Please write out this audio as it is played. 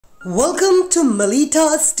Welcome to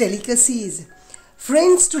Melita's Delicacies.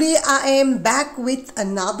 Friends, today I am back with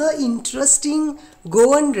another interesting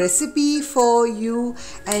Goan recipe for you,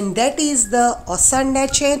 and that is the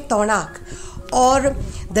Alsandeachetonak, or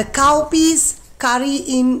the cowpeas curry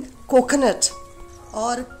in coconut,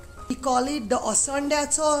 or we call it the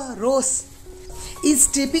AlsandeachoRoss. Is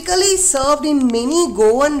typically served in many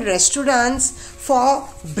Goan restaurants for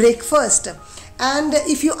breakfast. And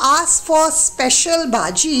if you ask for special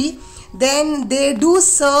bhaji, then they do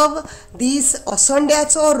serve these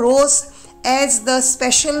AlsandeachoRoss as the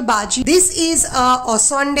special bhaji. This is a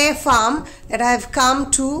Alsandea farm that I have come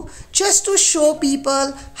to just to show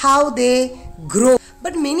people how they grow.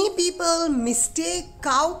 But many people mistake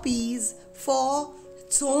cowpeas for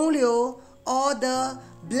chonleo or the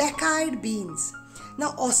black-eyed beans.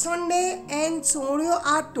 Now Alsandea and chonleo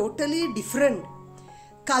are totally different.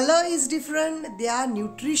 Color is different, their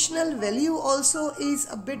nutritional value also is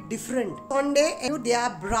a bit different. Alsandea, they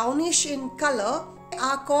are brownish in color,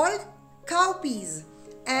 are called cowpeas,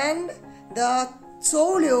 and the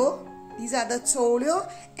chonleo, these are the chonleo,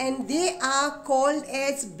 and they are called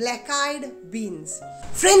as black-eyed beans.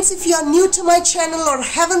 Friends, if you are new to my channel or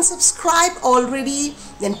haven't subscribed already,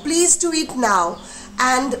 then please do it now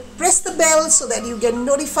and press the bell so that you get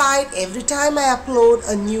notified every time I upload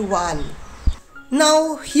a new one.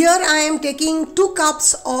 Now here I am taking 2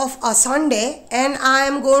 cups of Alsandea and I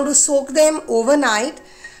am going to soak them overnight.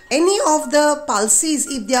 Any of the pulses,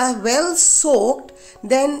 if they are well soaked,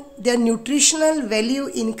 then their nutritional value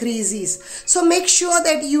increases. So make sure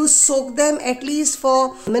that you soak them at least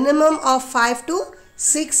for minimum of 5 to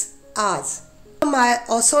 6 hours. My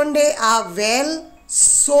Alsandea are well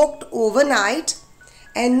soaked overnight.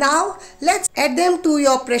 And now let's add them to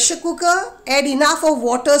your pressure cooker. Add enough of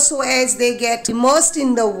water so as they get immersed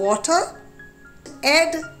in the water.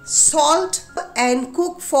 Add salt and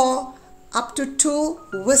cook for up to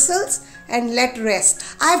 2 whistles and let rest.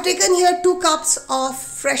 I have taken here 2 cups of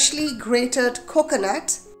freshly grated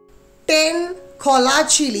coconut, 10 kola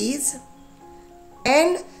chilies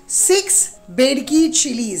and 6 bedki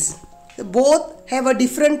chilies. Both have a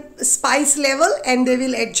different spice level and they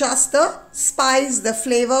will adjust the spice, the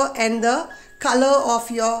flavor and the color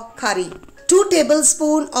of your curry. 2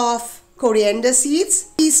 tablespoons of coriander seeds,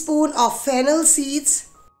 teaspoon of fennel seeds,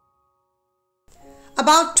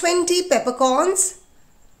 about 20 peppercorns,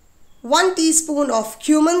 1 teaspoon of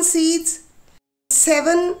cumin seeds,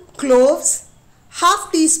 7 cloves,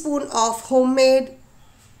 half teaspoon of homemade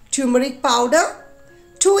turmeric powder,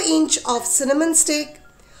 2 inch of cinnamon stick,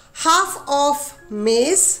 half of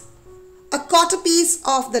mace, a quarter piece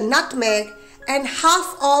of the nutmeg and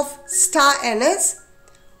half of star anise,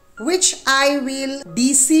 which I will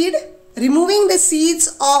de-seed. Removing the seeds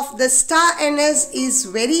of the star anise is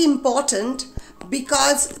very important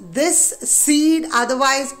because this seed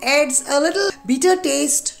otherwise adds a little bitter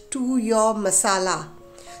taste to your masala.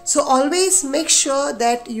 So always make sure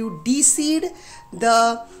that you de-seed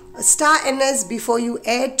the star anise before you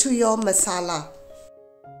add to your masala.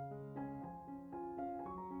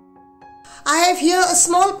 I have here a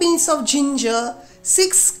small piece of ginger,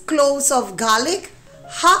 6 cloves of garlic,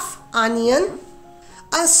 half onion,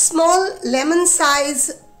 a small lemon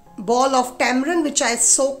size ball of tamarind which I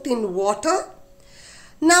soaked in water.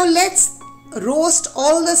 Now let's roast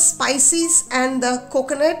all the spices and the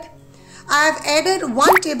coconut. I have added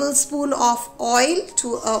 1 tablespoon of oil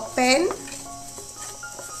to a pan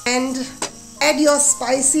and add your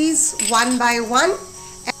spices one by one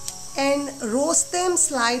and roast them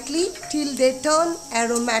slightly till they turn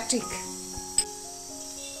aromatic.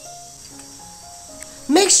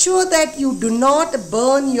 Make sure that you do not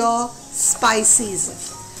burn your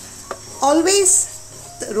spices. Always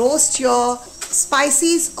roast your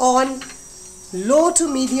spices on low to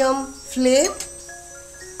medium flame.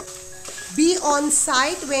 Be on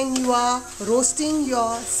site when you are roasting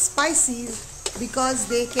your spices because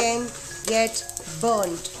they can get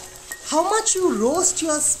burnt. How much you roast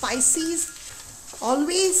your spices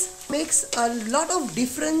always makes a lot of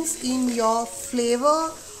difference in your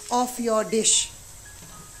flavor of your dish.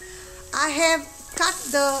 I have cut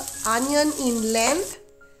the onion in length,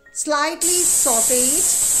 slightly saute it,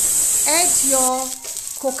 add your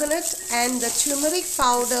coconut and the turmeric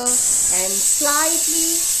powder and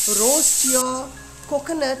slightly roast your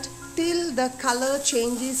coconut till the color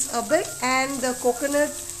changes a bit and the coconut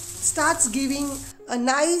starts giving a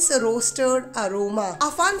nice roasted aroma.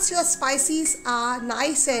 Once your spices are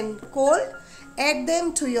nice and cold, add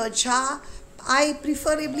them to your jar. I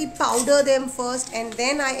preferably powder them first and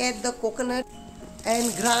then I add the coconut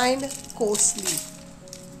and grind coarsely.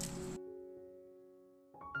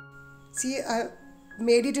 See,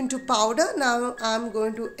 made it into powder. Now I'm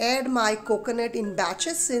going to add my coconut in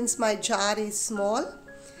batches since my jar is small.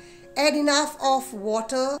 Add enough of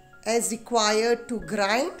water as required to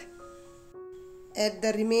grind. Add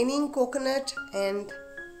the remaining coconut and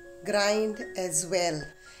grind as well.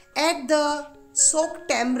 Add the soaked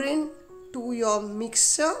tamarind to your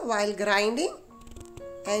mixture while grinding,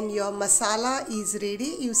 and your masala is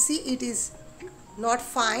ready. You see, it is not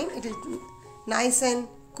fine, it is nice and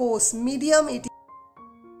coarse, medium it is.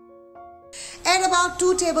 Add about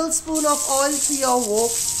 2 tablespoons of oil to your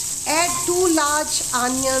wok. Add 2 large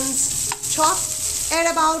onions chopped.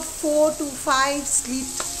 Add about 4 to 5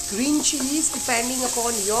 sliced green chilies depending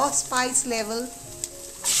upon your spice level.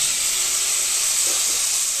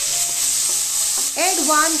 Add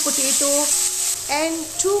 1 potato and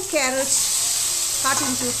 2 carrots cut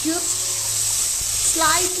into cubes.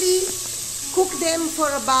 Slightly cook them for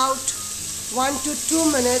about 1 to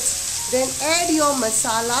 2 minutes. Then add your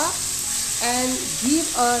masala and give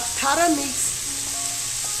a thorough mix.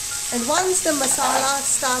 And once the masala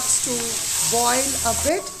starts to boil a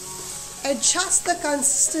bit, adjust the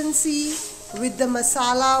consistency with the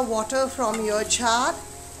masala water from your jar.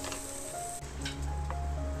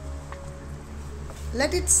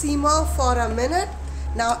 Let it simmer for a minute.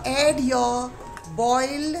 Now add your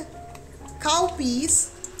boiled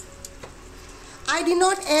cowpeas. I did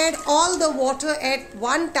not add all the water at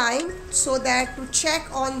one time so that to check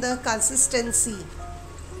on the consistency.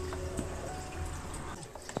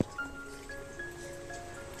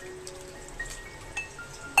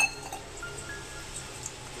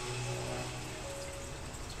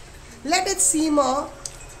 Let it simmer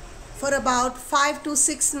for about 5 to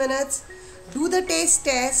 6 minutes. Do the taste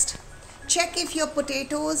test. Check if your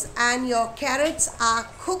potatoes and your carrots are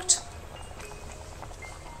cooked.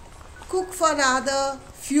 Cook for another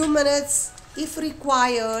few minutes if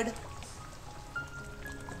required.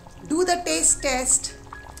 Do the taste test.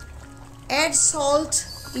 Add salt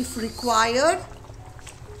if required.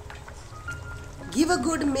 Give a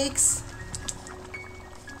good mix.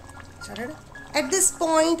 At this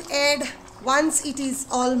point, add, once it is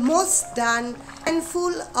almost done, a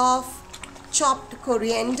handful of chopped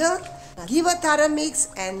coriander. Give a thorough mix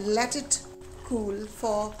and let it cool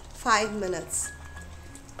for 5 minutes.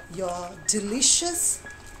 Your delicious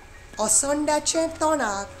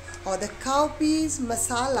Alsandeachetonak or the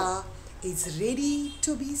Cowpeasmasala is ready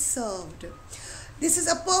to be served. This is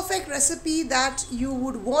a perfect recipe that you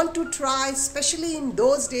would want to try, especially in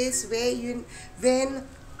those days when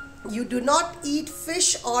you do not eat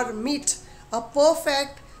fish or meat.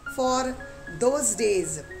 Perfect for those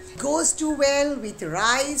days. Goes too well with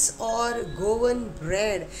rice or Goan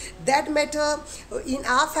bread. That matter, in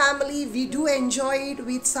our family we do enjoy it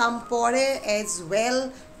with some porridge as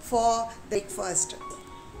well for breakfast.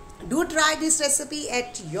 Do try this recipe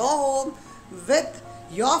at your home with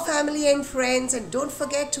your family and friends, and don't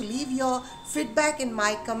forget to leave your feedback in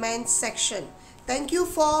my comments section. Thank you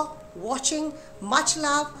for watching. Much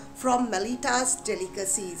love from Melita's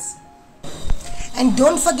Delicacies. And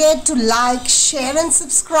don't forget to like, share and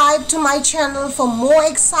subscribe to my channel for more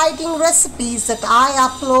exciting recipes that I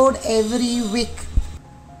upload every week.